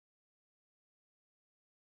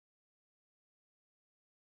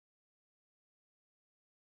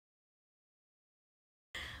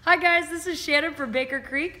Hi guys, this is Shannon from Baker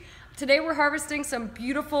Creek. Today we're harvesting some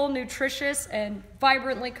beautiful, nutritious, and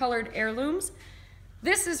vibrantly colored heirlooms.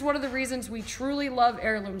 This is one of the reasons we truly love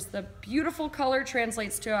heirlooms. The beautiful color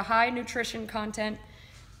translates to a high nutrition content.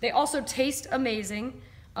 They also taste amazing.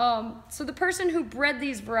 So the person who bred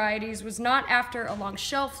these varieties was not after a long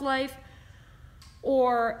shelf life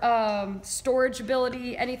or storage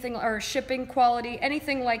ability, anything, or shipping quality,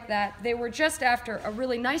 anything like that. They were just after a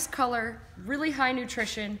really nice color, really high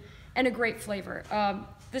nutrition, and a great flavor.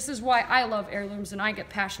 This is why I love heirlooms and I get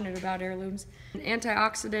passionate about heirlooms. An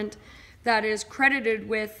antioxidant that is credited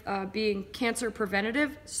with being cancer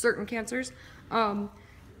preventative, certain cancers.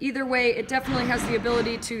 Either way, it definitely has the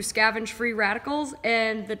ability to scavenge free radicals,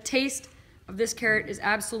 and the taste of this carrot is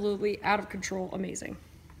absolutely out of control amazing.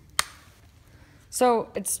 So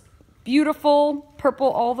it's beautiful, purple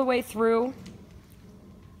all the way through.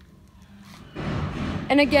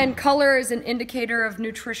 And again, color is an indicator of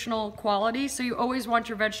nutritional quality, so you always want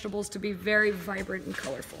your vegetables to be very vibrant and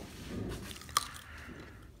colorful.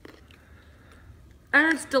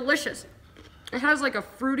 And it's delicious. It has like a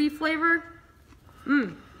fruity flavor.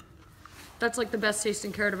 That's like the best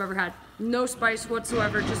tasting carrot I've ever had. No spice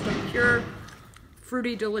whatsoever, just a pure,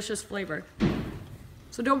 fruity, delicious flavor.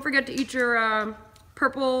 So don't forget to eat your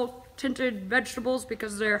purple tinted vegetables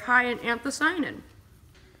because they're high in anthocyanin.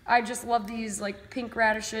 I just love these like pink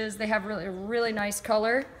radishes. They have a really nice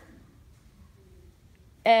color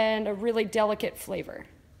and a really delicate flavor.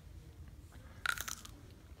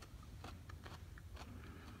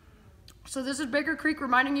 So this is Baker Creek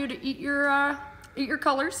reminding you to eat your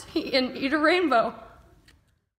colors and eat a rainbow.